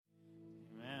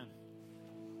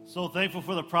So thankful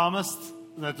for the promise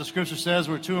that the Scripture says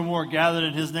where two or more are gathered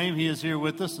in His name, He is here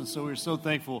with us. And so we're so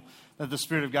thankful that the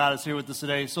Spirit of God is here with us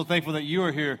today. So thankful that you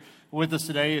are here with us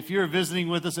today. If you're visiting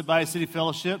with us at Bayou City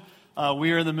Fellowship,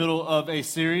 we are in the middle of a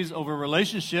series over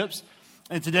relationships.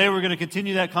 And today we're going to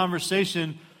continue that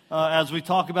conversation as we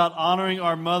talk about honoring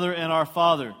our mother and our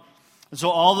father. And so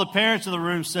all the parents in the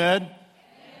room said,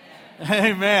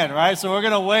 Amen, right? So we're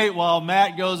going to wait while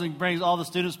Matt goes and brings all the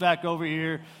students back over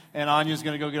here, and Anya's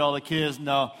going to go get all the kids.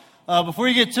 No. Before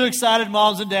you get too excited,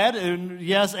 moms and dad, and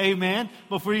yes, amen.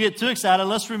 Before you get too excited,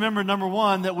 let's remember, number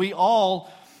one, that we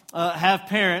all have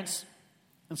parents.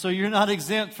 And so you're not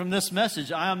exempt from this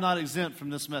message. I am not exempt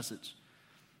from this message.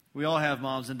 We all have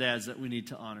moms and dads that we need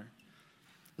to honor.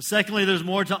 Secondly, there's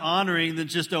more to honoring than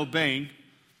just obeying.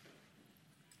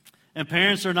 And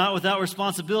parents are not without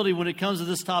responsibility when it comes to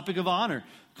this topic of honor.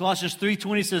 Colossians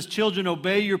 3:20 says, "Children,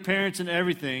 obey your parents in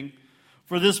everything,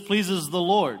 for this pleases the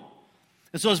Lord."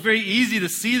 And so it's very easy to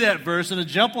see that verse and to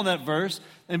jump on that verse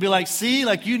and be like, see,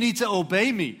 like you need to obey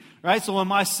me, right? So when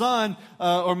my son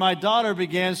or my daughter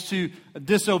begins to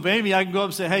disobey me, I can go up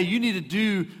and say, hey, you need to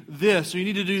do this or you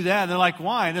need to do that. And they're like,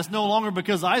 why? And it's no longer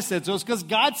because I said so. It's because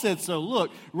God said so.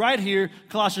 Look, right here,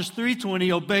 Colossians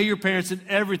 3:20, obey your parents in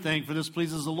everything, for this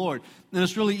pleases the Lord. And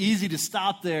it's really easy to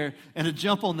stop there and to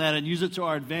jump on that and use it to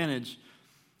our advantage.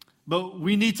 But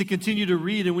we need to continue to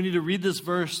read, and we need to read this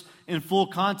verse in full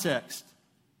context.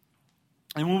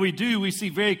 And when we do, we see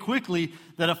very quickly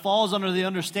that it falls under the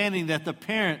understanding that the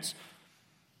parents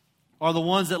are the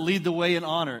ones that lead the way in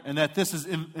honor, and that this is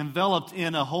enveloped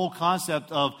in a whole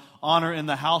concept of honor in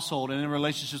the household and in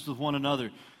relationships with one another.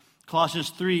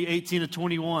 Colossians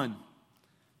 3:18-21.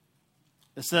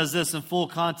 It says this in full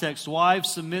context: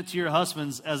 "Wives, submit to your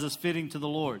husbands as is fitting to the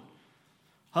Lord.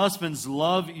 Husbands,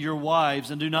 love your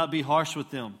wives and do not be harsh with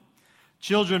them.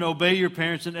 Children, obey your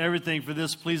parents in everything, for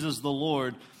this pleases the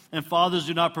Lord. And fathers,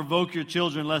 do not provoke your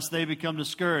children, lest they become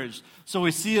discouraged." So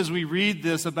we see as we read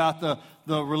this about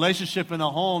the relationship in the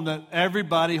home that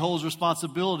everybody holds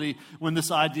responsibility when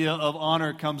this idea of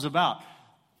honor comes about.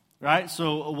 Right?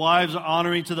 So wives are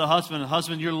honoring to the husband.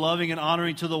 Husband, you're loving and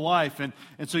honoring to the wife. And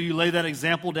so you lay that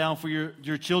example down for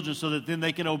your children so that then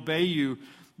they can obey you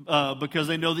because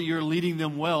they know that you're leading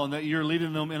them well and that you're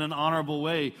leading them in an honorable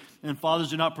way. And fathers,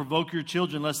 do not provoke your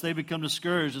children lest they become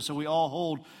discouraged. And so we all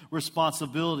hold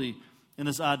responsibility in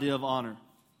this idea of honor.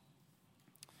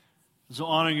 So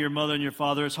honoring your mother and your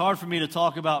father. It's hard for me to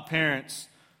talk about parents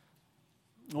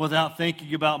without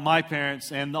thinking about my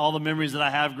parents and all the memories that I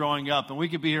have growing up. And we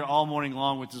could be here all morning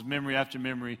long with this memory after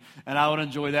memory. And I would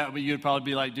enjoy that, but you'd probably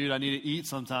be like, dude, I need to eat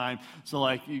sometime. So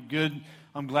like, good.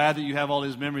 I'm glad that you have all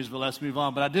these memories, but let's move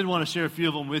on. But I did want to share a few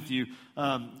of them with you.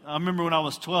 I remember when I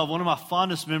was 12, one of my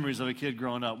fondest memories of a kid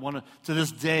growing up, to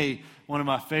this day, one of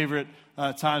my favorite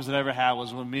times that I ever had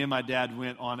was when me and my dad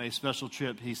went on a special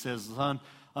trip. He says, son,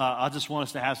 I just want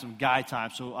us to have some guy time.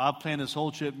 So I'll plan this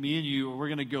whole trip, me and you, we're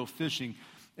going to go fishing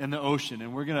in the ocean.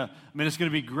 And it's going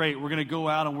to be great. We're going to go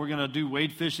out and we're going to do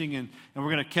wade fishing and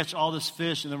we're going to catch all this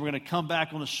fish. And then we're going to come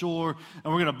back on the shore and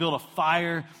we're going to build a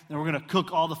fire and we're going to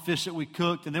cook all the fish that we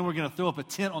cooked. And then we're going to throw up a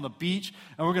tent on the beach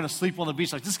and we're going to sleep on the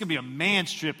beach. Like, this is going to be a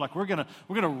man's trip. Like, we're going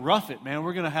to rough it, man.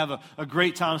 We're going to have a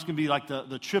great time. It's going to be like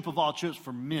the trip of all trips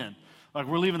for men. Like,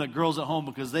 we're leaving the girls at home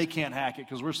because they can't hack it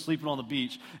because we're sleeping on the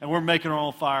beach and we're making our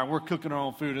own fire and we're cooking our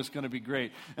own food. It's going to be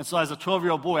great. And so as a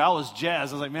 12-year-old boy, I was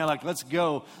jazzed. I was like, man, like, let's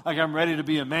go. Like, I'm ready to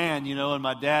be a man, you know, and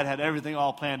my dad had everything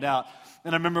all planned out.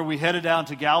 And I remember we headed down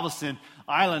to Galveston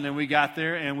Island and we got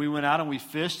there and we went out and we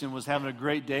fished and was having a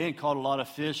great day and caught a lot of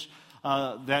fish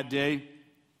that day.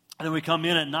 And then we come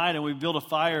in at night and we built a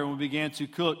fire and we began to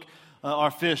cook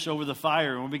our fish over the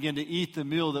fire and we began to eat the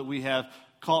meal that we have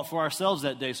caught for ourselves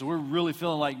that day. So we're really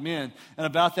feeling like men. And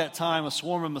about that time, a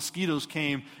swarm of mosquitoes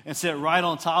came and sat right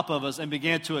on top of us and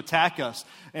began to attack us.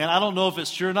 And I don't know if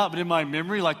it's true or not, but in my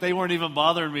memory, like, they weren't even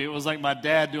bothering me. It was like my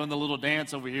dad doing the little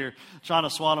dance over here, trying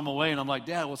to swat them away. And I'm like,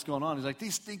 Dad, what's going on? He's like,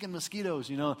 these stinking mosquitoes,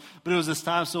 you know. But it was this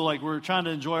time, so like we're trying to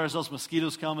enjoy ourselves.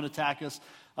 Mosquitoes come and attack us.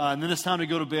 And then it's time to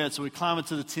go to bed. So we climb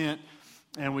into the tent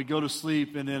and we go to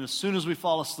sleep, and then as soon as we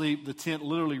fall asleep, the tent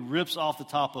literally rips off the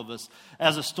top of us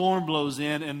as a storm blows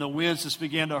in, and the winds just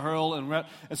begin to hurl. And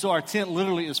so our tent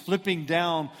literally is flipping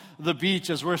down the beach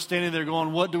as we're standing there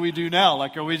going, what do we do now?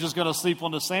 Like, are we just going to sleep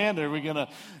on the sand, or are we going to,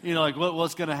 you know, like,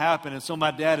 what's going to happen? And so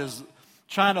my dad is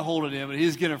trying to hold it in, but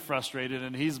he's getting frustrated,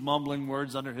 and he's mumbling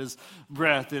words under his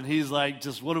breath, and he's like,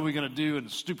 just what are we going to do?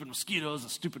 And stupid mosquitoes and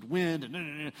stupid wind,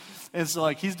 and so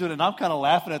like he's doing it, and I'm kind of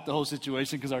laughing at the whole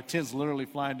situation because our tent's literally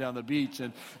flying down the beach,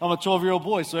 and I'm a 12-year-old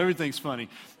boy, so everything's funny.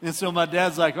 And so my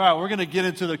dad's like, all right, we're going to get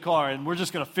into the car, and we're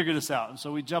just going to figure this out. And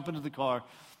so we jump into the car,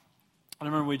 I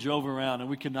remember we drove around, and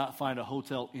we could not find a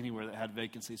hotel anywhere that had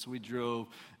vacancy. So we drove,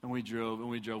 and we drove, and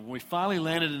we drove. And we finally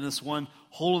landed in this one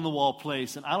hole-in-the-wall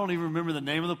place. And I don't even remember the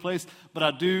name of the place, but I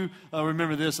do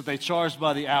remember this, that they charged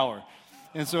by the hour.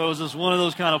 And so it was just one of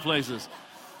those kind of places.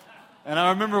 And I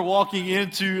remember walking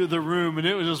into the room, and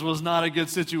it just was not a good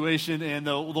situation. And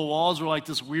the walls were like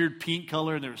this weird pink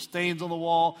color, and there were stains on the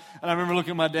wall. And I remember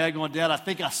looking at my dad going, Dad, I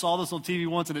think I saw this on TV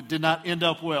once, and it did not end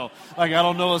up well. Like, I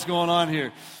don't know what's going on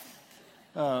here.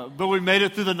 But we made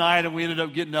it through the night, and we ended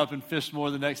up getting up and fished more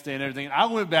the next day and everything. And I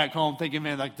went back home thinking,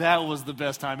 man, like, that was the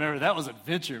best time ever. That was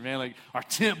adventure, man. Like, our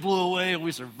tent blew away, and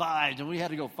we survived, and we had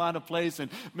to go find a place. And,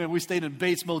 man, we stayed in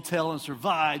Bates Motel and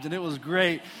survived, and it was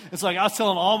great. It's like I was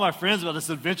telling all my friends about this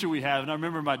adventure we have. And I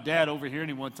remember my dad overhearing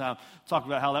him one time talk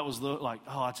about how that was like,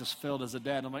 oh, I just failed as a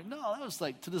dad. And I'm like, no, that was,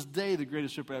 like, to this day, the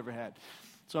greatest trip I ever had.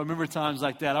 So I remember times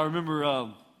like that. I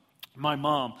remember my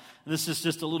mom, and this is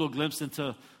just a little glimpse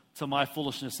into my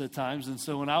foolishness at times. And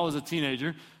so when I was a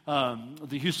teenager,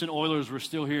 the Houston Oilers were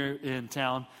still here in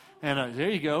town. And there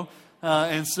you go.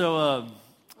 And so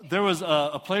there was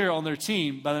a player on their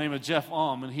team by the name of Jeff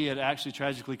Alm, and he had actually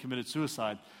tragically committed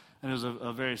suicide. And it was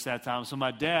a very sad time. So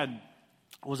my dad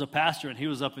was a pastor, and he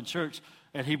was up in church,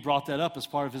 and he brought that up as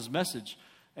part of his message.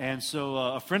 And so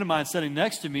a friend of mine sitting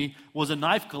next to me was a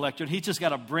knife collector, and he just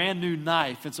got a brand new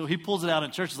knife. And so he pulls it out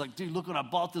in church. He's like, dude, look what I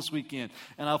bought this weekend.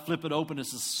 And I'll flip it open.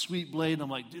 It's a sweet blade. And I'm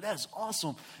like, dude, that's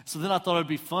awesome. So then I thought it'd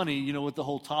be funny, you know, with the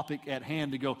whole topic at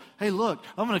hand to go, hey, look,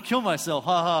 I'm going to kill myself.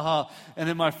 Ha, ha, ha. And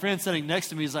then my friend sitting next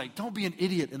to me is like, don't be an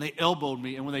idiot. And they elbowed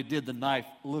me. And when they did, the knife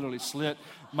literally slit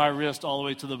my wrist all the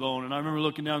way to the bone. And I remember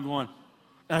looking down going,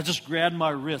 and I just grabbed my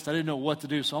wrist. I didn't know what to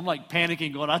do. So I'm like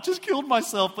panicking, going, I just killed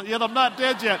myself, but yet I'm not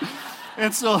dead yet.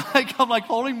 And so I'm like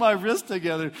holding my wrist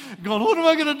together, going, what am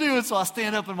I going to do? And so I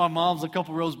stand up, and my mom's a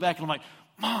couple rows back, and I'm like,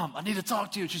 Mom, I need to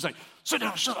talk to you. And she's like, sit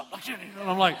down, shut up. And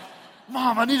I'm like,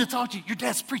 Mom, I need to talk to you. Your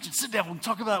dad's preaching. Sit down. We'll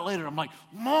talk about it later. I'm like,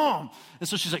 Mom. And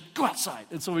so she's like, go outside.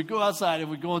 And so we go outside, and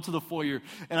we go into the foyer.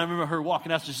 And I remember her walking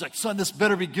after. She's like, son, this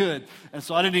better be good. And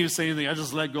so I didn't even say anything. I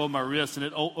just let go of my wrist, and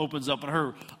it opens up, and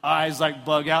her eyes like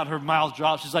bug out. Her mouth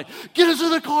drops. She's like, get into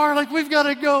the car. Like, we've got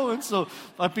to go. And so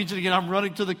I pinch it again. I'm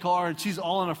running to the car, and she's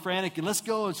all in a frantic. And let's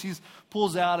go. And she's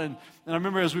pulls out. And I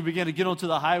remember as we began to get onto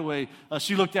the highway,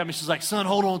 she looked at me. She's like, son,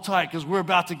 hold on tight because we're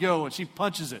about to go. And she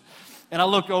punches it. And I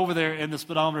look over there, and the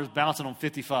speedometer is bouncing on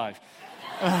 55.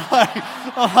 I'm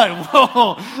like,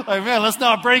 whoa. Like, man, let's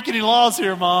not break any laws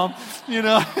here, Mom. You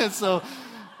know, and so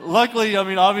luckily, I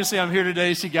mean, obviously I'm here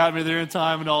today. She got me there in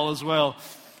time and all as well.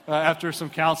 After some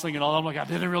counseling and all, I'm like, I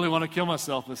didn't really want to kill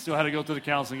myself, but still had to go through the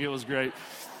counseling. It was great.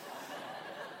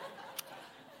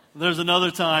 There's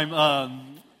another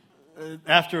time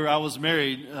after I was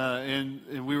married,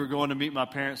 and we were going to meet my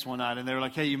parents one night, and they were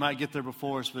like, hey, you might get there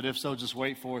before us, but if so, just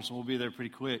wait for us, and we'll be there pretty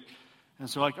quick. And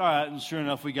so like, all right, and sure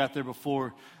enough, we got there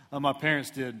before my parents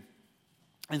did.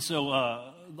 And so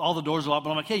all the doors are locked,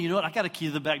 but I'm like, hey, you know what? I got a key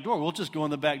to the back door. We'll just go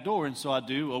in the back door. And so I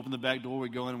do, open the back door, we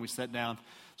go in, and we sit down.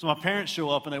 So my parents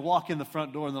show up, and they walk in the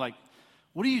front door, and they're like,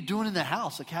 what are you doing in the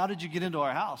house? Like, how did you get into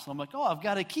our house? And I'm like, oh, I've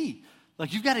got a key.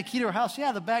 Like, you've got a key to our house?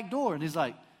 Yeah, the back door. And he's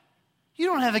like, you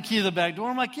don't have a key to the back door?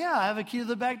 I'm like, yeah, I have a key to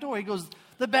the back door. He goes,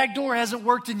 the back door hasn't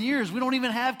worked in years. We don't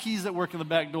even have keys that work in the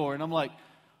back door. And I'm like,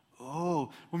 oh,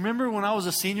 remember when I was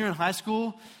a senior in high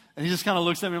school? And he just kind of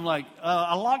looks at me. I'm like,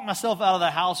 I locked myself out of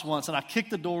the house once, and I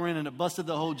kicked the door in, and it busted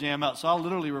the whole jam out. So I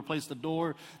literally replaced the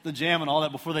door, the jam, and all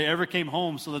that before they ever came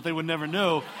home so that they would never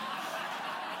know.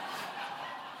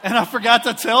 And I forgot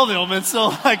to tell them, and so,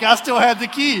 like, I still had the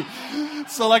key.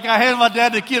 So, like, I handed my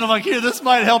dad the key, and I'm like, here, this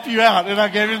might help you out. And I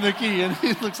gave him the key, and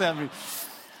he looks at me.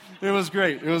 It was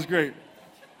great. It was great.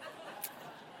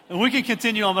 And we can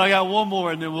continue on, but I got one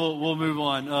more, and then we'll move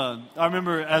on. I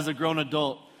remember as a grown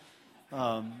adult,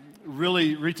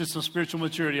 really reaching some spiritual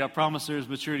maturity. I promise there's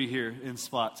maturity here in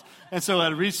spots. And so I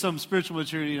reached some spiritual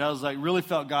maturity, and I was like, really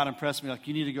felt God impress me. Like,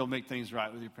 you need to go make things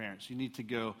right with your parents. You need to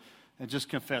go and just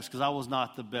confess, because I was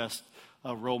not the best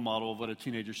role model of what a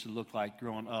teenager should look like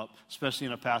growing up, especially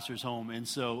in a pastor's home. And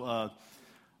so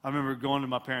I remember going to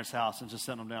my parents' house and just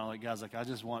sitting them down, like, guys, like, I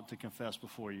just want to confess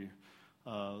before you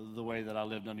the way that I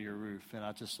lived under your roof, and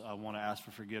I want to ask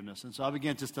for forgiveness. And so I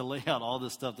began just to lay out all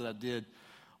this stuff that I did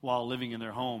while living in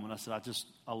their home, and I said,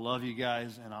 I love you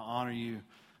guys, and I honor you.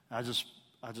 I just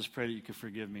pray that you could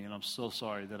forgive me, and I'm so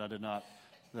sorry that I did not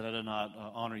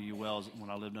honor you well when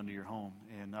I lived under your home.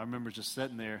 And I remember just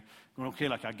sitting there going, okay,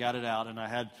 like, I got it out. And I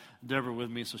had Deborah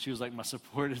with me, so she was like my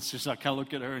support. And so I kind of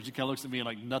look at her, and she kind of looks at me, and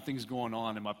like nothing's going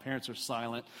on. And my parents are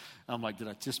silent. And I'm like, did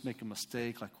I just make a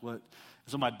mistake? Like, what? And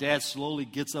so my dad slowly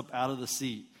gets up out of the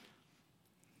seat.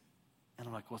 And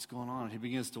I'm like, like, what's going on? And he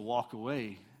begins to walk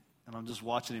away, and I'm just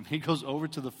watching him. He goes over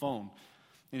to the phone,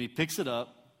 and he picks it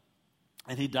up,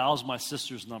 and he dials my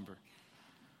sister's number.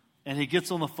 And he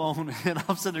gets on the phone, and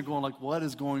I'm sitting there going, like, what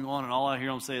is going on? And all I hear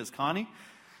him say is, Connie,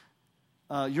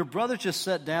 your brother just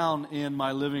sat down in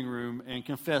my living room and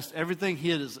confessed everything he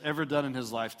has ever done in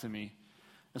his life to me.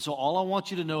 And so all I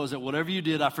want you to know is that whatever you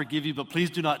did, I forgive you, but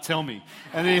please do not tell me.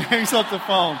 And he hangs up the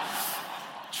phone.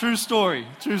 True story.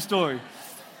 True story.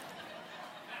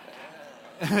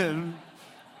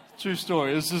 True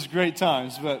story. It's just great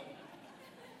times. But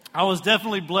I was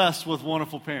definitely blessed with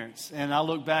wonderful parents. And I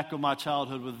look back on my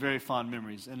childhood with very fond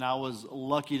memories. And I was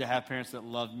lucky to have parents that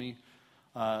loved me.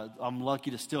 I'm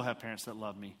lucky to still have parents that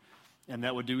love me and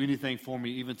that would do anything for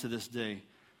me even to this day.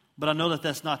 But I know that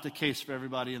that's not the case for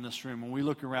everybody in this room. When we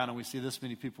look around and we see this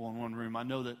many people in one room, I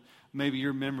know that maybe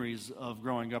your memories of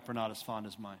growing up are not as fond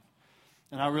as mine.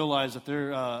 And I realize that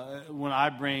when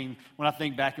I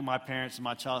think back at my parents and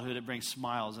my childhood, it brings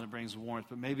smiles and it brings warmth.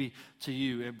 But maybe to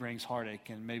you, it brings heartache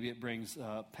and maybe it brings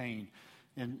pain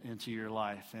into your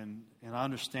life. And I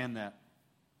understand that.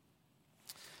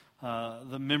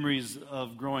 The memories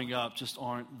of growing up just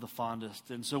aren't the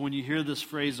fondest. And so when you hear this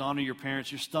phrase, honor your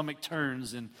parents, your stomach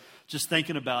turns and just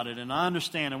thinking about it. And I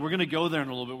understand, and we're going to go there in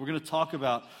a little bit. We're going to talk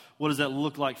about what does that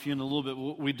look like for you in a little bit.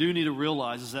 What we do need to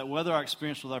realize is that whether our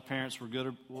experience with our parents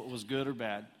was good or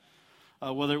bad,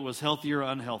 whether it was healthy or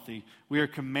unhealthy, we are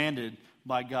commanded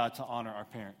by God to honor our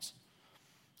parents.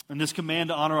 And this command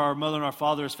to honor our mother and our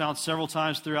father is found several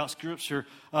times throughout Scripture,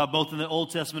 both in the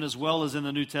Old Testament as well as in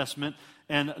the New Testament.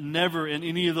 And never in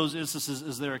any of those instances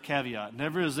is there a caveat.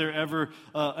 Never is there ever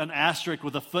an asterisk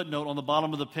with a footnote on the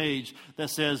bottom of the page that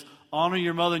says, honor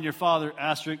your mother and your father,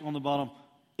 asterisk on the bottom,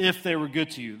 if they were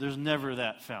good to you. There's never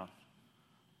that found.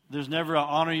 There's never a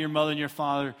honor your mother and your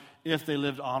father if they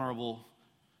lived honorable,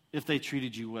 if they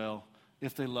treated you well,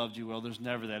 if they loved you well. There's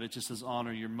never that. It just says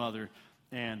honor your mother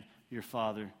and your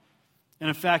father. And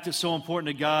in fact, it's so important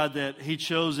to God that He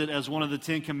chose it as one of the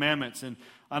 10 commandments. And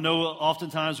I know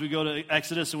oftentimes we go to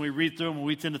Exodus and we read through them and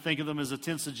we tend to think of them as the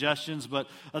 10 suggestions, but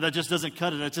that just doesn't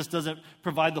cut it. That just doesn't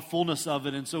provide the fullness of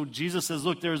it. And so Jesus says,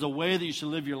 look, there's a way that you should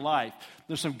live your life.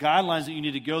 There's some guidelines that you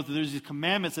need to go through. There's these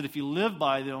commandments that if you live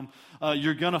by them,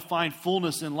 you're going to find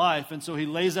fullness in life. And so He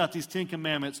lays out these 10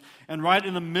 commandments, and right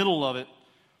in the middle of it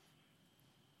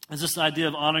is this idea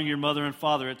of honoring your mother and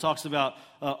father. It talks about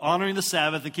honoring the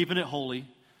Sabbath and keeping it holy.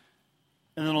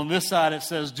 And then on this side it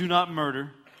says, do not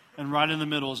murder. And right in the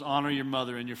middle is honor your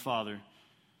mother and your father.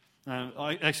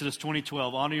 Exodus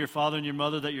 20:12, honor your father and your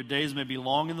mother that your days may be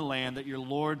long in the land that your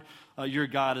Lord, your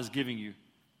God, is giving you.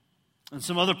 And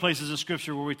some other places in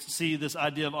Scripture where we see this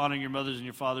idea of honoring your mothers and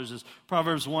your fathers is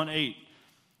Proverbs 1:8,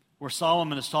 where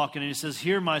Solomon is talking and he says,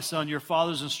 hear, my son, your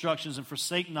father's instructions and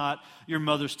forsake not your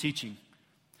mother's teaching.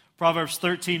 Proverbs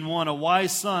 13:1, a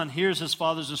wise son hears his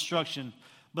father's instruction,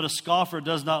 but a scoffer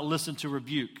does not listen to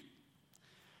rebuke.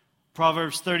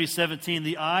 Proverbs 30:17,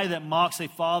 the eye that mocks a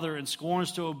father and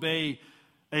scorns to obey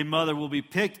a mother will be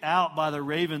picked out by the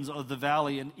ravens of the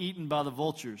valley and eaten by the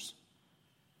vultures.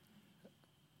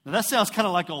 Now that sounds kind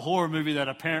of like a horror movie that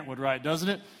a parent would write, doesn't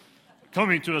it?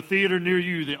 Coming to a theater near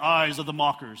you, the eyes of the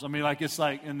mockers. I mean, like it's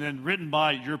like, and then written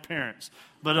by your parents.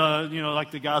 But,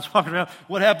 like the guys walking around,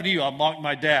 what happened to you? I mocked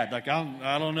my dad. Like,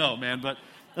 I don't know, man. But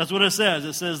that's what it says.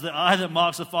 It says, the eye that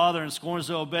mocks a father and scorns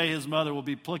to obey his mother will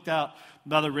be plucked out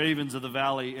by the ravens of the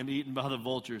valley and eaten by the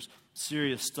vultures.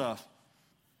 Serious stuff.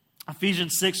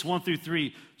 Ephesians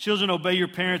 6:1-3, children, obey your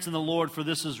parents in the Lord, for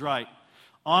this is right.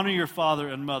 Honor your father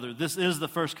and mother. This is the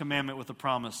first commandment with a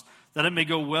promise, that it may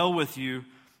go well with you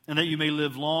and that you may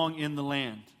live long in the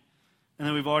land. And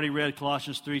then we've already read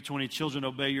Colossians 3:20, children,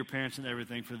 obey your parents in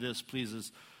everything, for this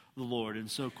pleases the Lord. And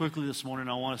so quickly this morning,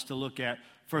 I want us to look at,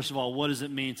 first of all, what does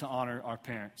it mean to honor our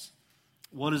parents?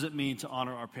 What does it mean to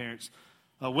honor our parents?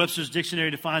 Webster's Dictionary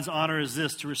defines honor as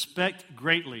this: to respect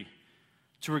greatly,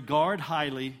 to regard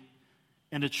highly,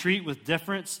 and to treat with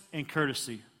deference and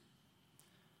courtesy.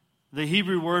 The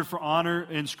Hebrew word for honor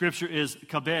in Scripture is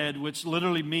kabed, which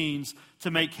literally means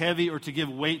to make heavy or to give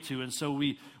weight to. And so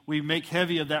we make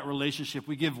heavy of that relationship.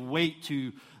 We give weight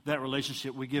to that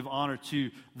relationship. We give honor to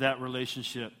that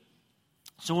relationship.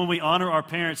 So when we honor our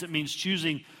parents, it means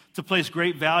choosing to place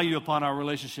great value upon our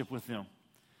relationship with them.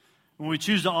 When we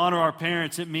choose to honor our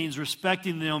parents, it means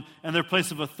respecting them and their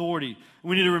place of authority.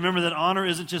 We need to remember that honor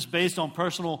isn't just based on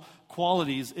personal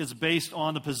qualities. It's based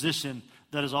on the position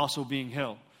that is also being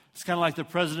held. It's kind of like the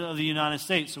President of the United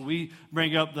States. So we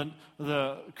bring up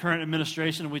the current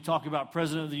administration and we talk about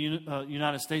President of the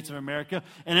United States of America,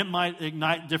 and it might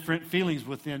ignite different feelings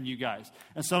within you guys.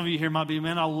 And some of you here might be,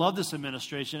 man, I love this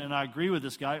administration and I agree with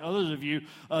this guy. Others of you,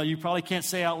 you probably can't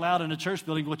say out loud in a church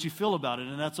building what you feel about it,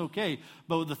 and that's okay.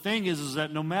 But the thing is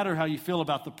that no matter how you feel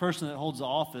about the person that holds the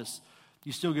office,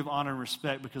 you still give honor and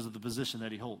respect because of the position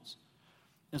that he holds.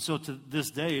 And so to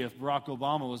this day, if Barack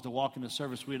Obama was to walk into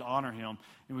service, we'd honor him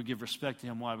and we'd give respect to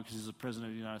him. Why? Because he's the President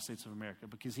of the United States of America.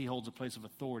 Because he holds a place of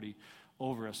authority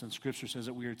over us. And Scripture says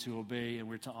that we are to obey and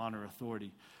we're to honor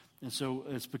authority. And so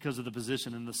it's because of the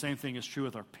position. And the same thing is true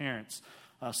with our parents.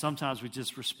 Sometimes we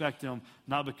just respect them,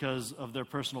 not because of their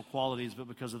personal qualities, but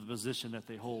because of the position that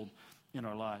they hold in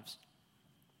our lives.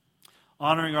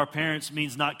 Honoring our parents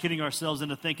means not kidding ourselves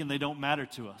into thinking they don't matter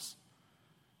to us.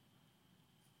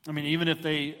 I mean, even if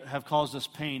they have caused us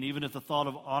pain, even if the thought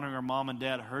of honoring our mom and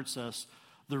dad hurts us,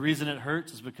 the reason it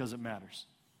hurts is because it matters.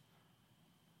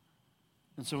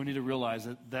 And so we need to realize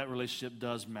that that relationship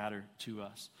does matter to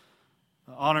us.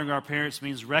 Honoring our parents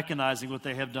means recognizing what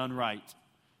they have done right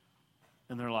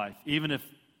in their life, even if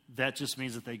that just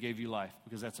means that they gave you life,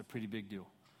 because that's a pretty big deal.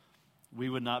 We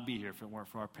would not be here if it weren't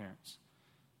for our parents.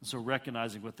 And so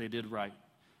recognizing what they did right.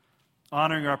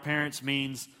 Honoring our parents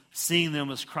means seeing them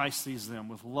as Christ sees them,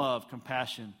 with love,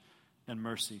 compassion, and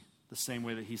mercy, the same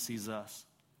way that he sees us.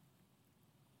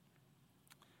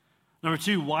 Number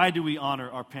 2, why do we honor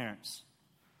our parents?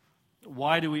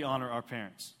 Why do we honor our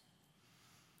parents?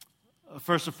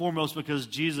 First and foremost, because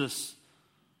Jesus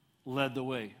led the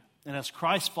way. And as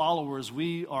Christ followers,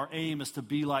 our aim is to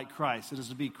be like Christ. It is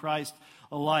to be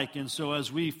Christ-alike. And so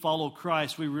as we follow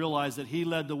Christ, we realize that he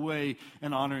led the way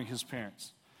in honoring his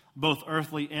parents, both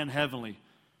earthly and heavenly.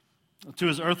 To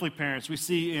his earthly parents, we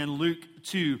see in Luke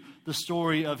 2 the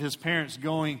story of his parents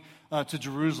going to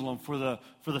Jerusalem for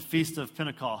the Feast of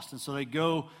Pentecost. And so they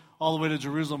go all the way to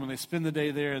Jerusalem and they spend the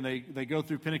day there and they go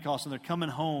through Pentecost and they're coming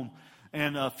home.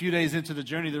 And a few days into the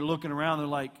journey, they're looking around. They're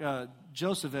like,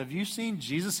 Joseph, have you seen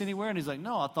Jesus anywhere? And he's like,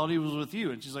 no, I thought he was with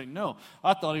you. And she's like, no,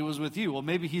 I thought he was with you. Well,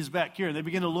 maybe he's back here. And they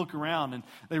begin to look around, and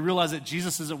they realize that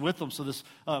Jesus isn't with them. So this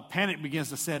panic begins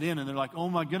to set in, and they're like, oh,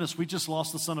 my goodness, we just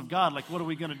lost the Son of God. Like, what are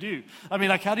we going to do? I mean,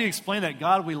 like, how do you explain that?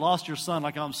 God, we lost your Son.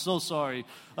 Like, I'm so sorry.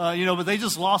 But they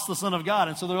just lost the Son of God.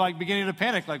 And so they're, like, beginning to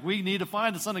panic. Like, we need to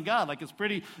find the Son of God. Like, it's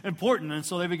pretty important. And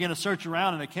so they begin to search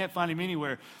around, and they can't find him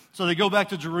anywhere. So they go back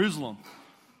to Jerusalem.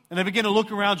 And they begin to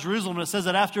look around Jerusalem, and it says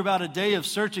that after about a day of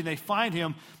searching, they find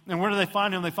him. And where do they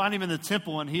find him? They find him in the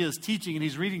temple, and he is teaching, and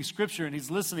he's reading Scripture, and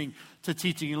he's listening to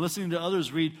teaching, and listening to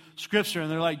others read Scripture. And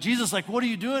they're like, Jesus, like, what are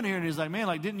you doing here? And he's like, man,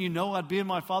 like, didn't you know I'd be in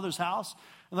my Father's house?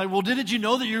 And like, well, didn't you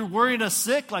know that you're worrying us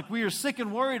sick? Like, we are sick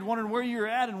and worried, wondering where you're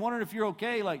at and wondering if you're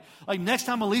okay. Like next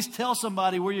time, at least tell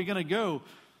somebody where you're going to go.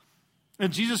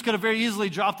 And Jesus could have very easily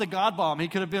dropped the God bomb. He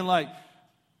could have been like,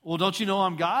 well, don't you know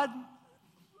I'm God?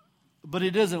 But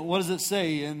it doesn't. What does it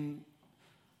say? In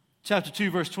chapter 2,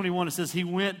 verse 21, it says, he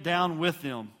went down with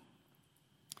them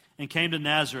and came to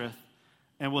Nazareth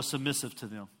and was submissive to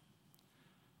them,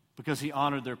 because he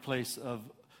honored their place of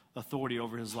authority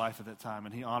over his life at that time,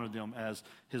 and he honored them as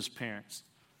his parents.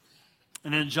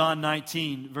 And in John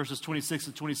 19, verses 26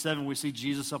 and 27, we see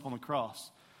Jesus up on the cross.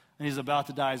 And he's about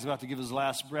to die. He's about to give his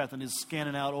last breath. And he's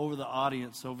scanning out over the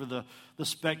audience, over the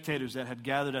spectators that had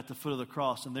gathered at the foot of the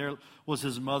cross. And there was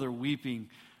his mother weeping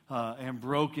and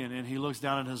broken. And he looks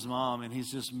down at his mom, and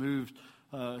he's just moved.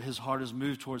 His heart is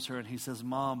moved towards her. And he says,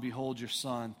 Mom, behold your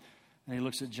son. And he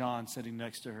looks at John sitting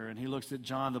next to her. And he looks at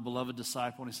John, the beloved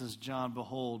disciple. And he says, John,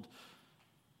 behold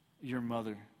your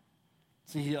mother.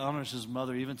 See, he honors his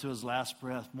mother even to his last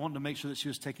breath, wanting to make sure that she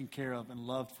was taken care of and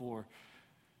loved for.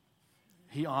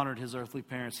 He honored his earthly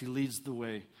parents. He leads the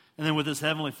way. And then with his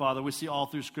heavenly Father, we see all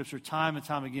through Scripture, time and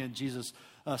time again, Jesus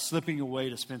slipping away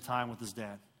to spend time with his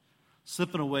dad.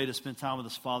 Slipping away to spend time with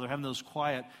his Father, having those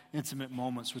quiet, intimate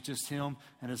moments with just him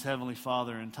and his heavenly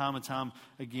Father. And time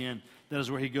again, that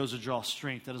is where he goes to draw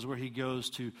strength. That is where he goes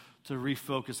to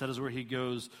refocus. That is where he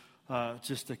goes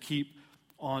just to keep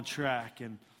on track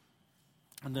and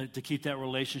to keep that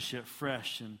relationship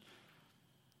fresh.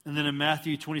 And then in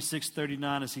Matthew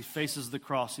 26:39, as he faces the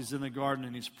cross, he's in the garden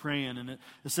and he's praying. And it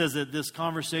says that this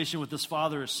conversation with his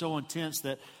Father is so intense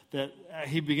that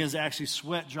he begins to actually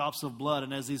sweat drops of blood.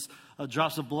 And as these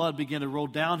drops of blood begin to roll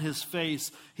down his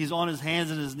face, he's on his hands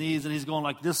and his knees, and he's going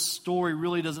like, this story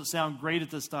really doesn't sound great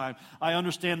at this time. I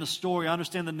understand the story, I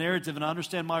understand the narrative, and I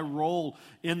understand my role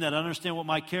in that. I understand what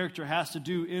my character has to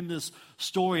do in this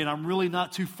story, and I'm really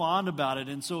not too fond about it.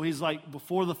 And so he's like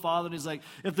before the Father, and he's like,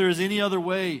 if there's any other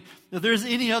way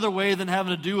than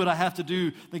having to do what I have to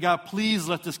do, then God, please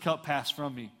let this cup pass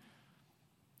from me.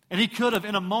 And he could have,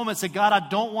 in a moment, said, God, I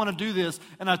don't want to do this.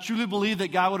 And I truly believe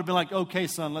that God would have been like, okay,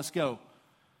 son, let's go.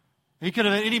 He could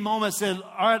have at any moment said,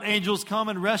 all right, angels, come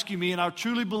and rescue me. And I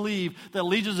truly believe that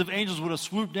legions of angels would have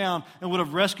swooped down and would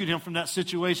have rescued him from that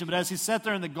situation. But as he sat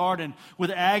there in the garden with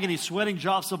agony, sweating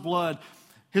drops of blood,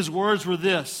 his words were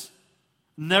this: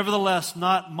 nevertheless,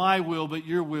 not my will, but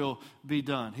your will be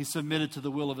done. He submitted to the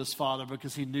will of his Father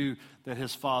because he knew that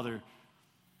his Father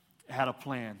had a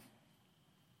plan.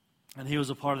 And he was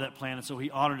a part of that plan. And so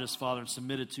he honored his Father and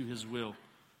submitted to his will.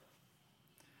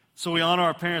 So we honor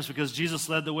our parents because Jesus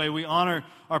led the way. We honor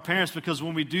our parents because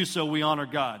when we do so, we honor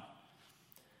God.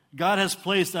 God has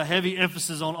placed a heavy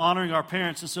emphasis on honoring our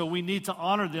parents, and so we need to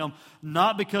honor them,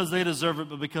 not because they deserve it,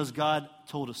 but because God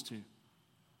told us to,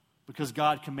 because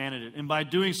God commanded it. And by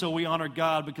doing so, we honor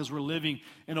God because we're living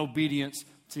in obedience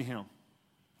to Him.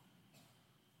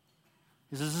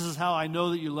 He says, this is how I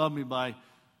know that you love me, by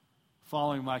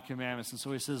following my commandments. And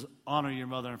so he says, honor your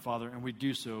mother and father, and we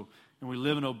do so. And we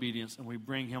live in obedience, and we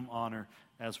bring Him honor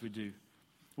as we do.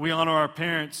 We honor our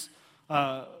parents.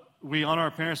 We honor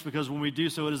our parents because when we do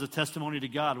so, it is a testimony to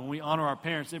God. When we honor our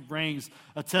parents, it brings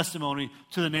a testimony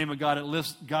to the name of God. It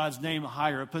lifts God's name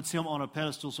higher. It puts Him on a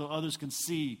pedestal so others can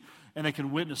see and they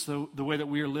can witness the way that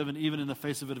we are living, even in the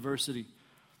face of adversity.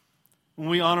 When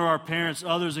we honor our parents,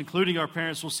 others, including our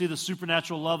parents, will see the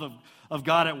supernatural love of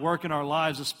God at work in our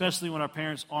lives, especially when our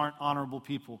parents aren't honorable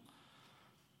people.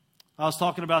 I was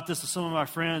talking about this to some of my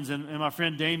friends, and my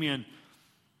friend Damien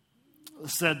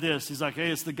said this. He's like, hey,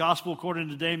 it's the gospel according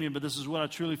to Damien, but this is what I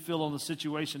truly feel on the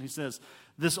situation. He says,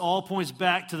 this all points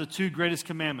back to the two greatest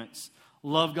commandments: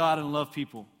 love God and love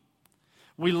people.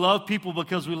 We love people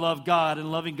because we love God,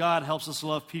 and loving God helps us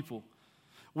love people.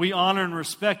 We honor and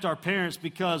respect our parents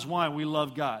because, why? We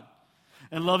love God.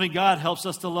 And loving God helps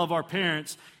us to love our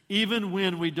parents even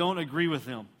when we don't agree with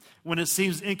them, when it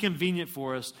seems inconvenient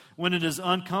for us, when it is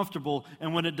uncomfortable,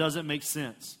 and when it doesn't make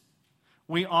sense.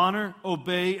 We honor,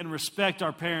 obey, and respect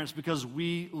our parents because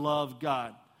we love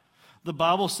God. The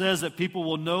Bible says that people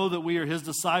will know that we are His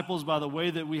disciples by the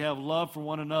way that we have love for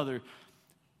one another,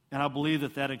 and I believe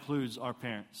that that includes our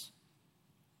parents.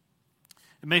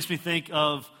 It makes me think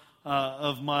of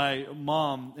my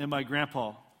mom and my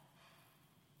grandpa.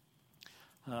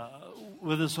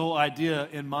 With this whole idea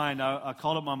in mind, I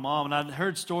called up my mom, and I'd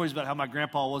heard stories about how my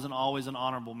grandpa wasn't always an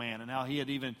honorable man, and how he had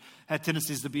even had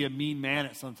tendencies to be a mean man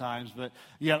at sometimes. But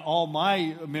yet all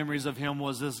my memories of him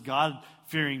was this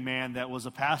God-fearing man that was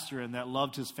a pastor and that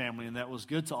loved his family and that was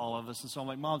good to all of us. And so I'm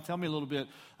like, Mom, tell me a little bit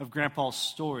of Grandpa's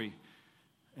story.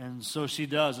 And so she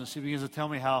does, and she begins to tell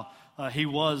me how he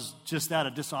was just that,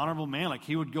 a dishonorable man. Like,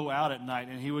 he would go out at night,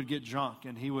 and he would get drunk,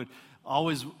 and he would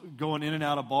always going in and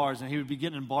out of bars, and he would be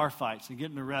getting in bar fights and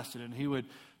getting arrested, and he would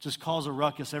just cause a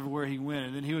ruckus everywhere he went.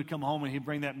 And then he would come home, and he'd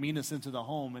bring that meanness into the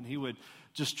home, and he would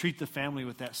just treat the family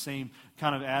with that same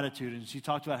kind of attitude. And she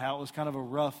talked about how it was kind of a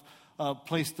rough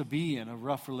place to be in, a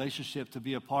rough relationship to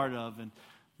be a part of. And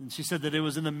she said that it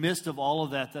was in the midst of all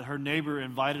of that her neighbor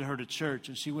invited her to church,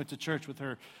 and she went to church with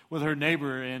her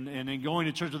neighbor. And in going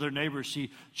to church with her neighbor, she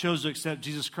chose to accept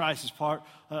Jesus Christ as part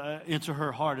into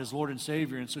her heart as Lord and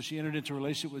Savior. And so she entered into a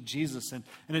relationship with Jesus, and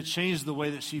it changed the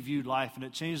way that she viewed life, and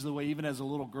it changed the way, even as a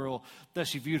little girl, that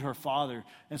she viewed her father.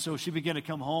 And so she began to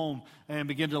come home and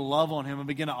begin to love on him and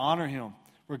begin to honor him,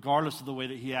 regardless of the way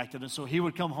that he acted. And so he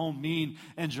would come home mean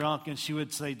and drunk, and she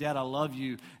would say, Dad, I love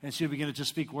you. And she would begin to just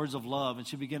speak words of love, and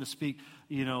she began to speak,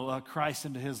 Christ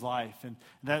into his life. And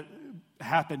that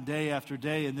happened day after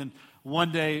day. And then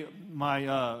one day,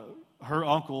 her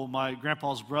uncle, my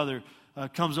grandpa's brother,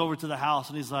 comes over to the house,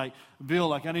 and he's like,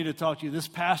 Bill, I need to talk to you. This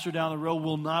pastor down the road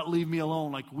will not leave me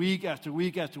alone. Like, week after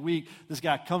week after week, this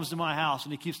guy comes to my house,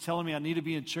 and he keeps telling me I need to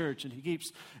be in church, and he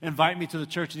keeps inviting me to the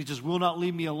church, and he just will not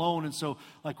leave me alone. And so,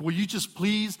 will you just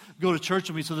please go to church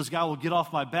with me so this guy will get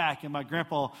off my back? And my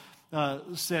grandpa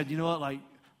said, you know what,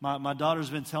 my daughter's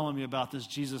been telling me about this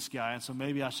Jesus guy, and so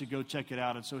maybe I should go check it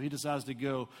out. And so he decides to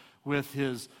go with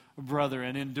his brother,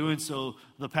 and in doing so,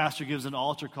 the pastor gives an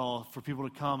altar call for people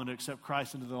to come and to accept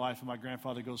Christ into their life, and my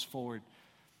grandfather goes forward,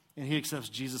 and he accepts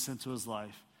Jesus into his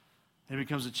life, and he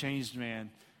becomes a changed man,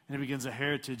 and he begins a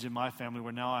heritage in my family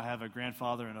where now I have a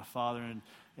grandfather and a father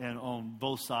and on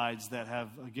both sides that have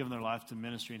given their life to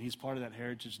ministry, and he's part of that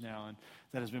heritage now, and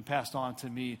that has been passed on to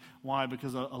me. Why?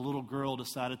 Because a little girl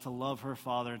decided to love her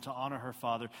father and to honor her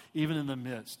father, even in the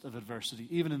midst of adversity,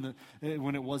 even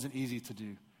when it wasn't easy to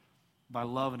do, by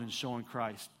loving and showing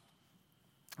Christ.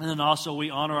 And then also we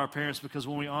honor our parents because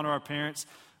when we honor our parents,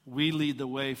 we lead the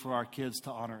way for our kids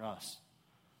to honor us.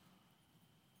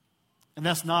 And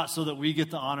that's not so that we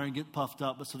get the honor and get puffed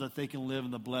up, but so that they can live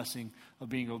in the blessing of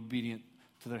being obedient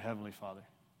to their Heavenly Father.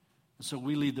 So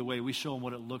we lead the way. We show them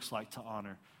what it looks like to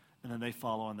honor. And then they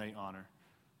follow and they honor.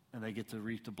 And they get to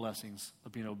reap the blessings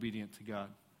of being obedient to God.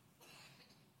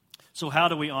 So how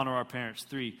do we honor our parents?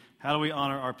 3, how do we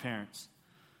honor our parents?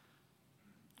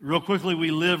 Real quickly,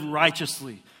 we live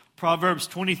righteously. Proverbs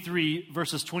 23,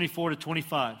 verses 24 to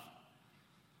 25.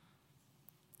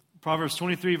 Proverbs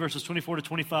 23, verses 24 to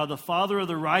 25. The father of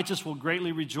the righteous will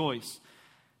greatly rejoice.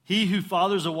 He who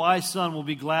fathers a wise son will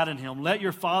be glad in him. Let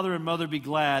your father and mother be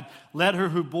glad. Let her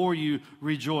who bore you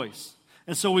rejoice.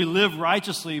 And so we live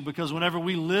righteously because whenever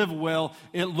we live well,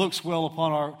 it looks well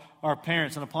upon our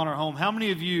parents and upon our home. How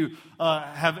many of you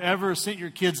have ever sent your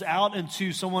kids out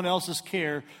into someone else's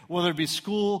care, whether it be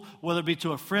school, whether it be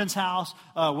to a friend's house,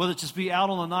 whether it just be out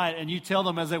on the night, and you tell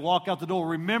them as they walk out the door,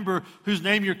 remember whose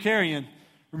name you're carrying.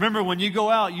 Remember, when you go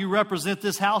out, you represent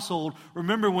this household.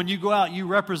 Remember, when you go out, you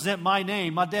represent my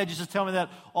name. My dad used to tell me that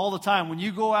all the time. When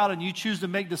you go out and you choose to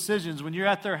make decisions, when you're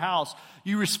at their house,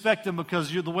 you respect them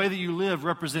because the way that you live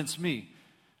represents me.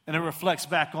 And it reflects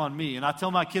back on me. And I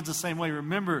tell my kids the same way.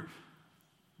 Remember,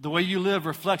 the way you live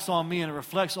reflects on me, and it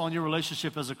reflects on your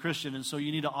relationship as a Christian. And so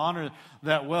you need to honor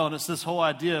that well. And it's this whole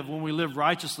idea of when we live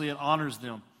righteously, it honors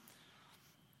them.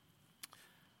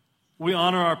 We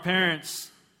honor our parents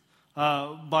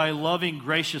by loving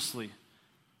graciously.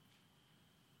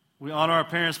 We honor our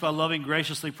parents by loving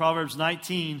graciously. Proverbs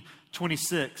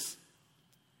 19:26.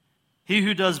 He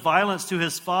who does violence to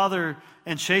his father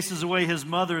and chases away his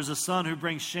mother is a son who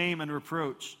brings shame and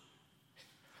reproach.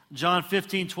 John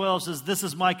 15:12 says, this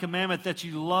is my commandment, that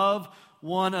you love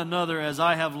one another as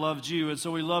I have loved you. And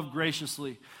so we love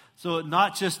graciously. So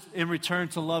not just in return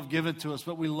to love given to us,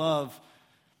 but we love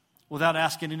without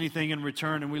asking anything in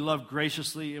return, and we love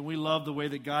graciously, and we love the way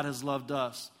that God has loved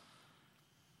us.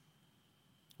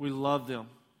 We love them.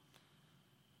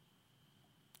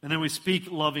 And then we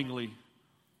speak lovingly.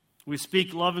 We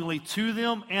speak lovingly to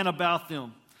them and about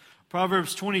them.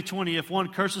 Proverbs 20:20, if one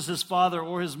curses his father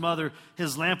or his mother,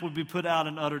 his lamp would be put out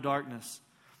in utter darkness.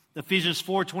 Ephesians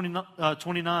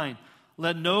 4:29,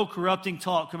 let no corrupting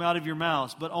talk come out of your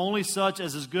mouths, but only such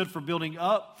as is good for building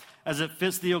up, as it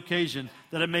fits the occasion,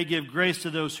 that it may give grace to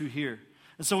those who hear.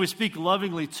 And so we speak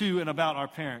lovingly to and about our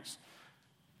parents.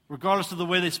 Regardless of the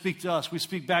way they speak to us, we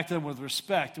speak back to them with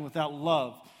respect and without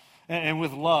love, and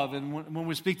with love. And when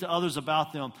we speak to others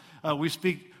about them, we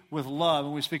speak with love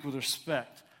and we speak with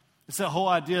respect. It's that whole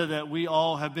idea that we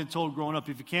all have been told growing up,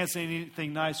 if you can't say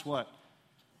anything nice, what?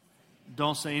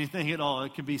 Don't say anything at all.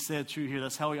 It can be said true here.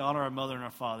 That's how we honor our mother and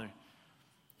our father.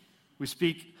 We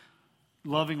speak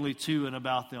lovingly to and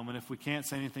about them. And if we can't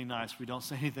say anything nice, we don't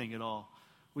say anything at all.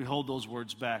 We hold those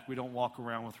words back. We don't walk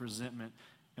around with resentment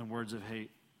and words of hate.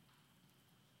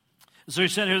 So you're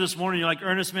sitting here this morning, you're like,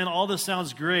 Ernest, man, all this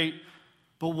sounds great,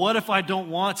 but what if I don't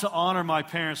want to honor my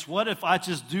parents? What if I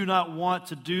just do not want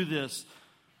to do this?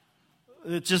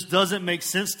 It just doesn't make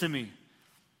sense to me.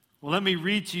 Well, let me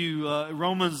read to you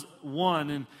Romans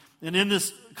 1. And in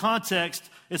this context,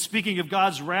 it's speaking of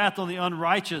God's wrath on the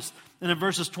unrighteous. And in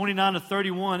verses 29 to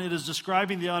 31, it is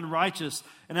describing the unrighteous.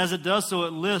 And as it does so,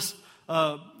 it lists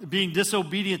being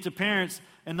disobedient to parents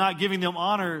and not giving them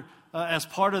honor as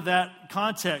part of that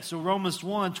context. So Romans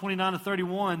 1, 29 to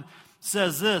 31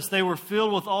 says this, they were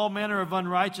filled with all manner of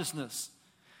unrighteousness,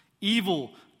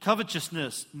 evil,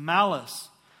 covetousness, malice.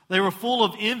 They were full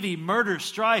of envy, murder,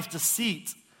 strife,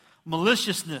 deceit,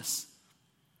 maliciousness.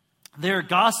 They are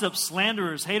gossips,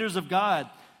 slanderers, haters of God,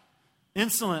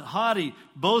 insolent, haughty,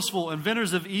 boastful,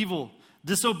 inventors of evil,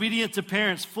 disobedient to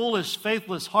parents, foolish,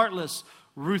 faithless, heartless,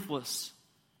 ruthless.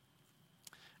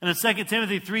 And in 2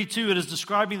 Timothy 3:2, it is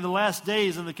describing the last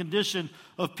days and the condition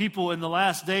of people in the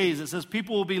last days. It says,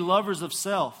 people will be lovers of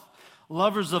self,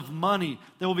 lovers of money.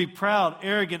 They will be proud,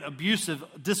 arrogant, abusive,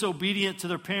 disobedient to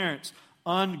their parents,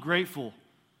 ungrateful.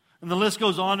 And the list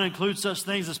goes on to include such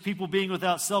things as people being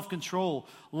without self-control,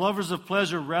 lovers of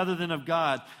pleasure rather than of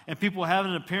God, and people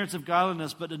having an appearance of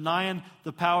godliness but denying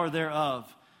the power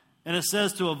thereof. And it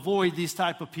says to avoid these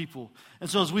type of people. And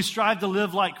so as we strive to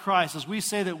live like Christ, as we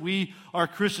say that we are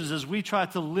Christians, as we try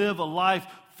to live a life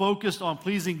focused on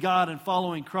pleasing God and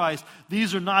following Christ,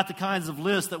 these are not the kinds of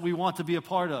lists that we want to be a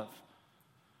part of.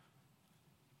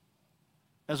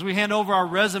 As we hand over our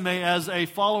resume as a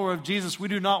follower of Jesus, we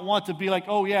do not want to be like,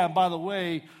 oh yeah, and by the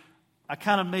way, I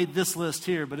kind of made this list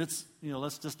here, but it's,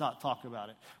 let's just not talk about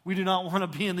it. We do not want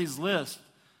to be in these lists.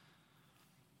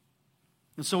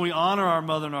 And so we honor our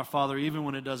mother and our father even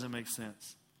when it doesn't make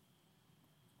sense.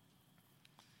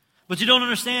 But you don't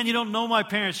understand. You don't know my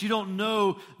parents. You don't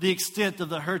know the extent of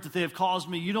the hurt that they have caused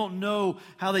me. You don't know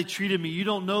how they treated me. You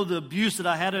don't know the abuse that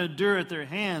I had to endure at their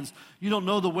hands. You don't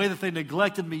know the way that they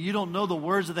neglected me. You don't know the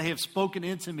words that they have spoken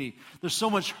into me. There's so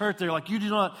much hurt there. Like you do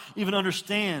not even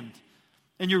understand.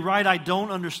 And you're right, I don't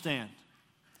understand.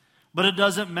 But it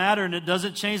doesn't matter, and it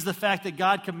doesn't change the fact that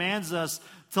God commands us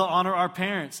to honor our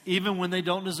parents, even when they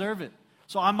don't deserve it.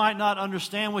 So I might not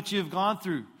understand what you've gone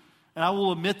through. And I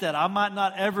will admit that. I might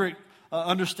not ever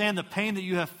understand the pain that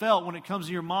you have felt when it comes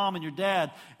to your mom and your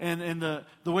dad and the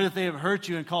way that they have hurt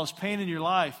you and caused pain in your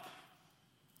life.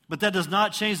 But that does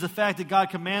not change the fact that God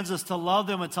commands us to love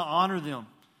them and to honor them,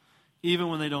 even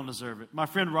when they don't deserve it. My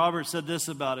friend Robert said this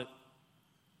about it.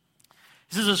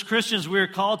 He says, as Christians, we are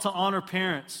called to honor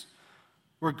parents,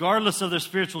 regardless of their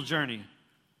spiritual journey.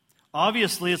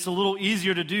 Obviously, it's a little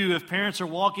easier to do if parents are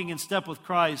walking in step with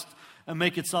Christ and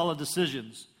making solid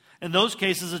decisions. In those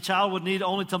cases, a child would need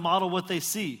only to model what they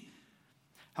see.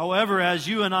 However, as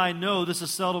you and I know, this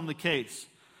is seldom the case.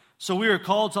 So we are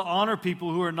called to honor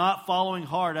people who are not following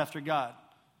hard after God.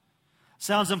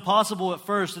 Sounds impossible at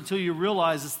first until you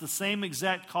realize it's the same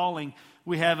exact calling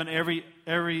we have in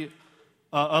every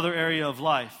other area of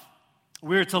life.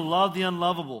 We are to love the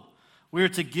unlovable. We are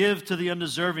to give to the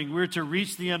undeserving. We are to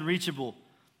reach the unreachable.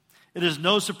 It is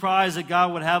no surprise that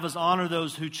God would have us honor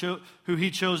those who He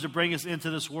chose to bring us into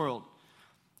this world.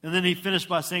 And then He finished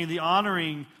by saying, the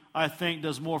honoring, I think,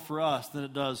 does more for us than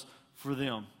it does for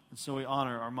them. And so we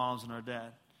honor our moms and our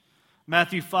dad.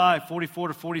 Matthew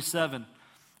 5:44-47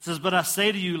 says, but I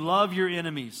say to you, love your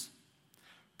enemies.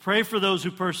 Pray for those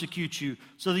who persecute you,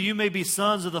 so that you may be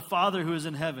sons of the Father who is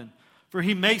in heaven. For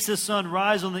He makes His sun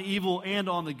rise on the evil and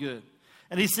on the good.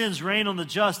 And He sends rain on the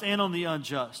just and on the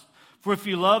unjust. For if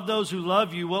you love those who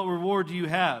love you, what reward do you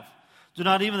have? Do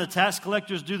not even the tax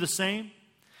collectors do the same?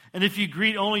 And if you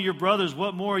greet only your brothers,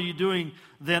 what more are you doing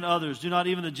than others? Do not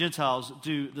even the Gentiles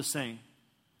do the same?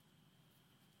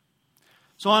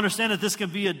 So I understand that this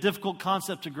can be a difficult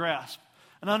concept to grasp.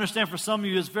 And I understand for some of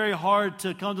you it's very hard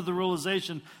to come to the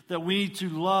realization that we need to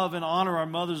love and honor our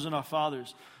mothers and our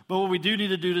fathers. But what we do need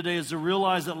to do today is to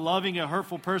realize that loving a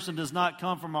hurtful person does not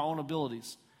come from our own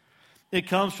abilities. It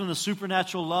comes from the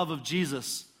supernatural love of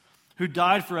Jesus, who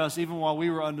died for us even while we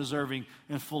were undeserving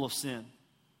and full of sin.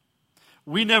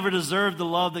 We never deserved the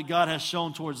love that God has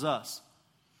shown towards us.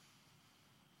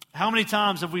 How many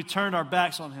times have we turned our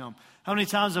backs on Him? How many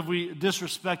times have we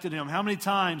disrespected Him? How many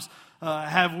times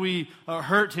have we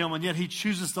hurt Him, and yet He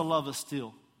chooses to love us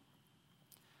still?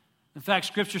 In fact,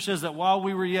 Scripture says that while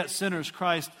we were yet sinners,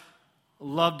 Christ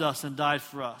loved us and died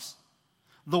for us.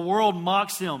 The world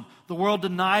mocks Him. The world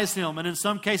denies Him. And in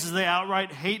some cases, they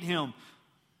outright hate Him.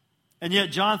 And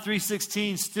yet John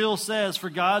 3:16 still says,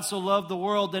 for God so loved the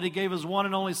world that He gave His one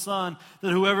and only Son,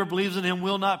 that whoever believes in Him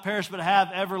will not perish but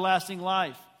have everlasting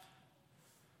life.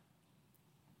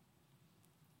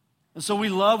 And so we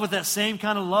love with that same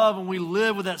kind of love, and we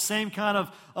live with that same kind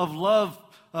of love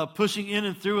pushing in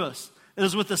and through us. It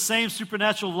is with the same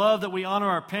supernatural love that we honor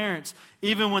our parents,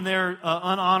 even when they're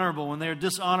unhonorable, when they're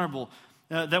dishonorable.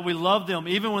 That we love them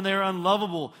even when they're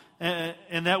unlovable,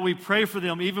 and that we pray for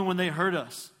them even when they hurt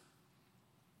us.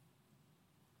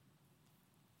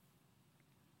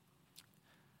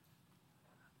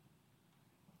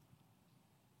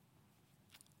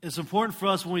 It's important for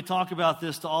us when we talk about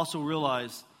this to also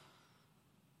realize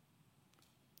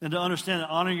and to understand that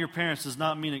honoring your parents does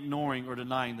not mean ignoring or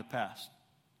denying the past.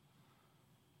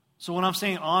 So when I'm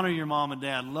saying honor your mom and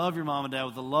dad, love your mom and dad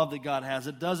with the love that God has,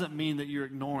 it doesn't mean that you're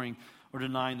ignoring or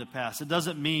denying the past. It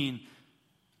doesn't mean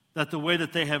that the way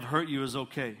that they have hurt you is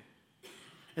okay.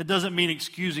 It doesn't mean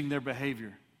excusing their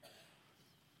behavior.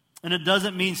 And it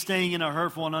doesn't mean staying in a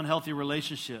hurtful and unhealthy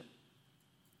relationship.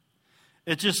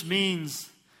 It just means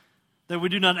that we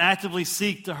do not actively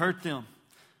seek to hurt them.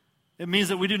 It means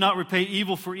that we do not repay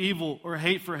evil for evil or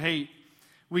hate for hate.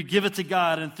 We give it to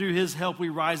God, and through His help we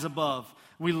rise above.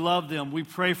 We love them, we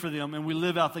pray for them, and we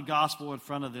live out the gospel in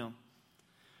front of them.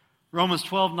 Romans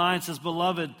 12:9 says,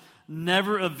 beloved,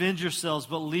 never avenge yourselves,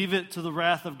 but leave it to the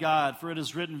wrath of God. For it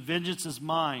is written, vengeance is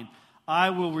mine.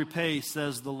 I will repay,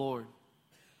 says the Lord.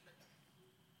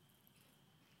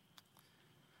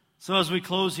 So as we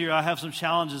close here, I have some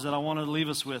challenges that I want to leave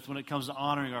us with when it comes to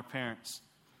honoring our parents,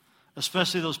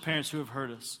 especially those parents who have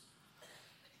hurt us.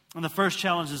 And the first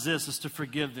challenge is this, is to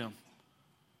forgive them.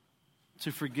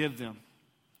 To forgive them.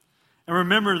 And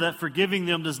remember that forgiving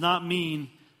them does not mean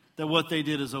that what they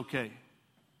did is okay.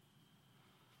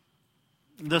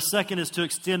 The second is to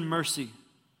extend mercy.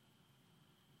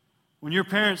 When your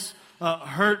parents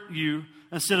hurt you,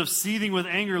 instead of seething with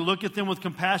anger, look at them with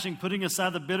compassion, putting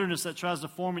aside the bitterness that tries to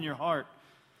form in your heart.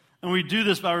 And we do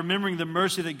this by remembering the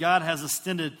mercy that God has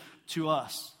extended to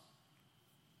us.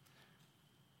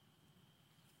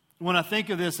 When I think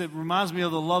of this, it reminds me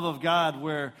of the love of God,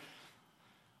 where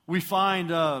we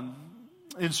find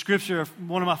in Scripture,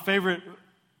 one of my favorite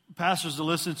pastors to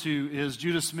listen to is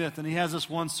Judah Smith, and he has this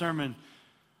one sermon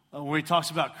where he talks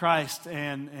about Christ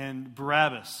and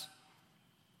Barabbas.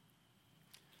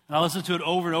 And I listen to it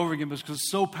over and over again because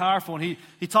it's so powerful. And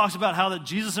he talks about how that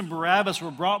Jesus and Barabbas were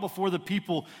brought before the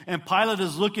people, and Pilate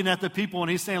is looking at the people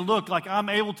and he's saying, look, like I'm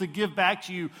able to give back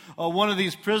to you one of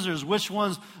these prisoners. Which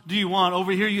ones do you want?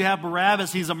 Over here you have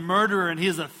Barabbas. He's a murderer and he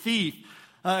is a thief.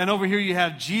 And over here you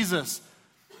have Jesus.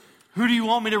 Who do you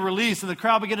want me to release? And the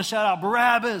crowd began to shout out,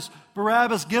 Barabbas,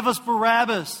 Barabbas, give us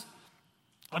Barabbas.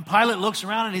 And Pilate looks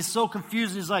around and he's so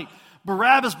confused. He's like,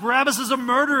 Barabbas is a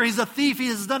murderer. He's a thief. He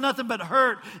has done nothing but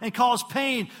hurt and cause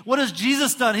pain. What has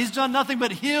Jesus done? He's done nothing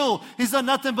but heal. He's done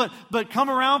nothing but come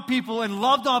around people and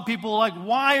loved on people. Like,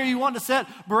 why are you wanting to set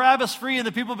Barabbas free? And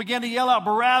the people began to yell out,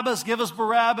 Barabbas, give us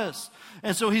Barabbas.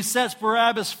 And so he sets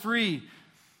Barabbas free.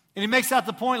 And he makes out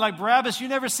the point, like, Barabbas, you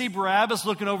never see Barabbas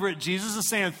looking over at Jesus and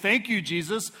saying, thank you,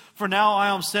 Jesus, for now I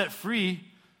am set free.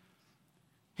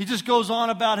 He just goes on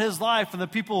about his life, and the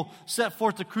people set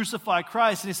forth to crucify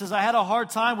Christ. And he says, I had a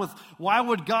hard time with why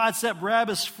would God set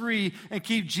Barabbas free and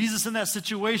keep Jesus in that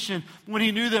situation when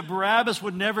he knew that Barabbas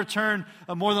would never turn,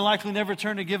 more than likely never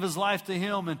turn to give his life to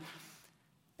him. And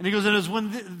he goes, it was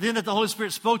then that the Holy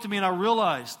Spirit spoke to me, and I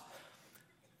realized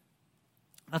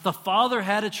that the Father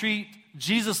had to treat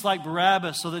Jesus like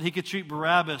Barabbas so that he could treat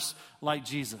Barabbas like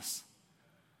Jesus.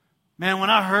 Man, when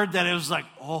I heard that, it was like,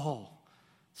 oh,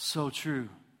 so true.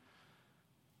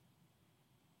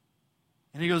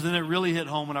 And he goes, and it really hit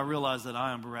home when I realized that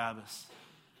I am Barabbas.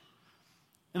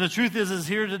 And the truth is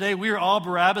here today, we are all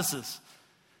Barabbases.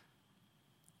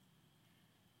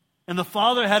 And the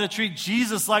Father had to treat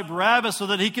Jesus like Barabbas so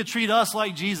that he could treat us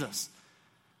like Jesus.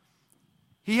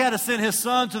 He had to send his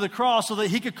Son to the cross so that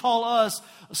he could call us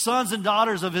sons and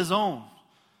daughters of his own.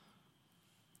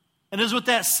 And it is with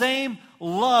that same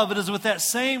love, it is with that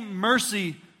same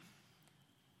mercy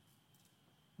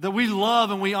that we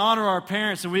love and we honor our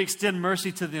parents and we extend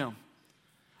mercy to them.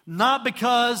 Not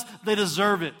because they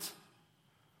deserve it,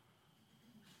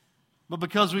 but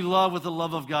because we love with the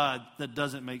love of God that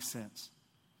doesn't make sense.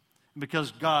 And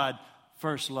because God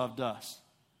first loved us.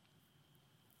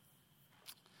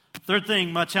 Third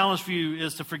thing, my challenge for you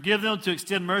is to forgive them, to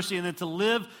extend mercy, and then to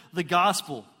live the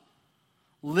gospel.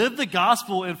 Live the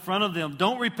gospel in front of them.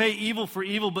 Don't repay evil for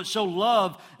evil, but show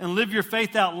love and live your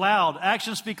faith out loud.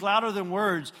 Actions speak louder than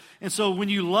words. And so when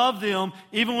you love them,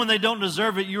 even when they don't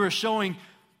deserve it, you are showing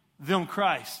them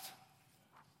Christ.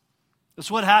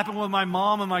 That's what happened with my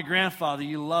mom and my grandfather.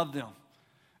 You love them.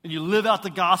 And you live out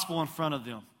the gospel in front of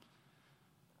them.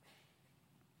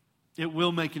 It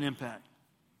will make an impact.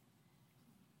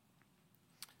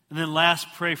 And then last,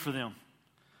 pray for them.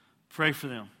 Pray for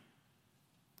them.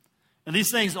 And these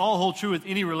things all hold true with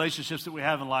any relationships that we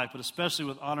have in life, but especially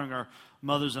with honoring our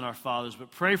mothers and our fathers.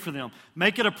 But pray for them.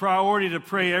 Make it a priority to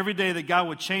pray every day that God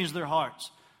would change their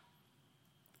hearts.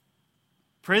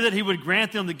 Pray that he would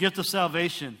grant them the gift of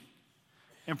salvation.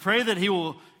 And pray that he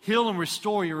will heal and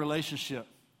restore your relationship.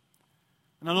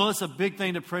 And I know that's a big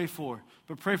thing to pray for,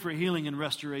 but pray for healing and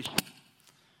restoration.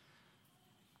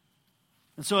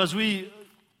 And so as we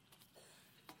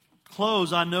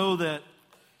close, I know that,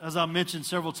 as I mentioned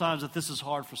several times, that this is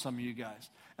hard for some of you guys.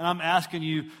 And I'm asking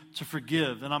you to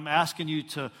forgive. And I'm asking you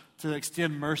to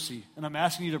extend mercy. And I'm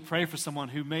asking you to pray for someone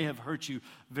who may have hurt you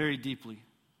very deeply.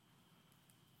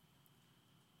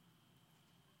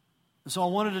 And so I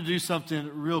wanted to do something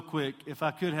real quick. If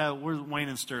I could have, where's Wayne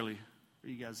and Sterling?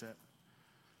 Where are you guys at?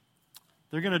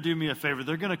 They're going to do me a favor.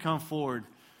 They're going to come forward.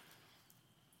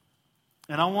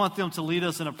 And I want them to lead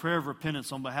us in a prayer of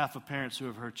repentance on behalf of parents who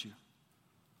have hurt you.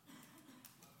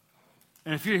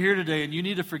 And if you're here today and you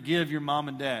need to forgive your mom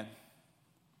and dad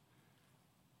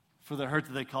for the hurt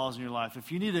that they caused in your life,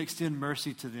 if you need to extend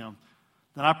mercy to them,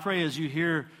 then I pray as you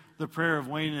hear the prayer of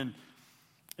Wayne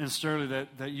and Sterling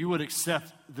that you would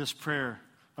accept this prayer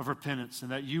of repentance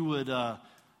and that you would,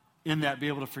 in that, be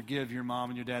able to forgive your mom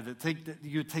and your dad, that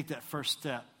you would take that first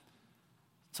step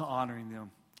to honoring them.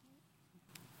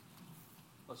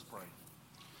 Let's pray.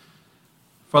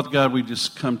 Father God, we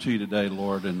just come to you today,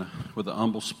 Lord, and with a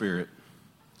humble spirit.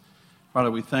 Father,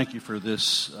 we thank you for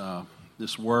this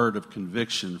word of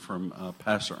conviction from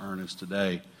Pastor Ernest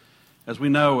today. As we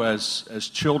know as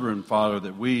children, Father,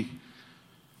 that we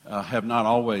have not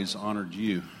always honored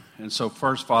you. And so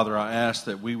first, Father, I ask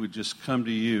that we would just come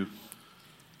to you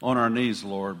on our knees,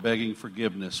 Lord, begging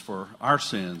forgiveness for our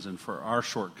sins and for our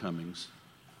shortcomings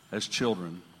as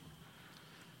children.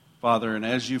 Father, and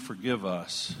as you forgive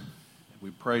us, we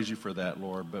praise you for that,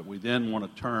 Lord, but we then want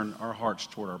to turn our hearts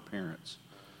toward our parents.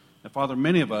 And Father,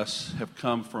 many of us have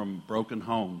come from broken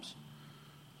homes,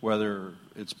 whether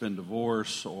it's been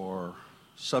divorce or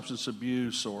substance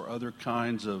abuse or other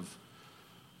kinds of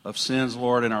sins,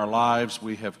 Lord, in our lives.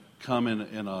 We have come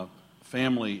in a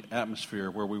family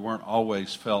atmosphere where we weren't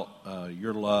always felt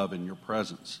your love and your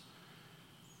presence.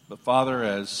 But Father,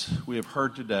 as we have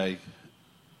heard today,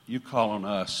 you call on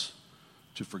us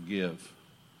to forgive.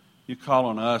 You call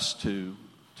on us to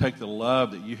take the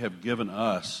love that you have given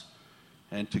us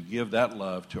and to give that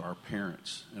love to our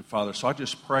parents. And Father, so I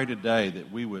just pray today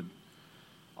that we would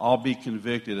all be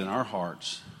convicted in our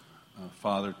hearts,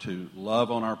 Father, to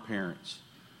love on our parents.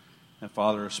 And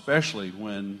Father, especially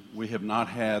when we have not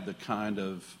had the kind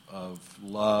of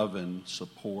love and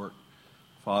support,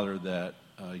 Father, that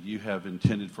you have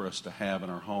intended for us to have in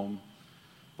our home.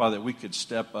 Father, that we could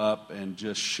step up and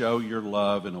just show your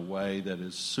love in a way that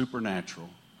is supernatural.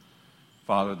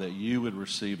 Father, that you would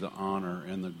receive the honor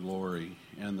and the glory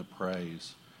and the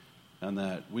praise, and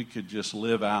that we could just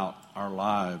live out our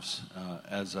lives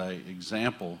as an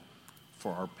example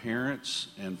for our parents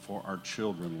and for our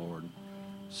children, Lord,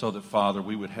 so that, Father,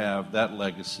 we would have that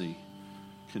legacy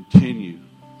continue,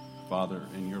 Father,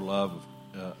 in your love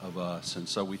of us. And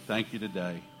so we thank you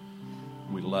today.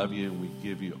 We love you, and we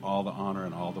give you all the honor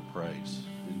and all the praise.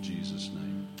 In Jesus'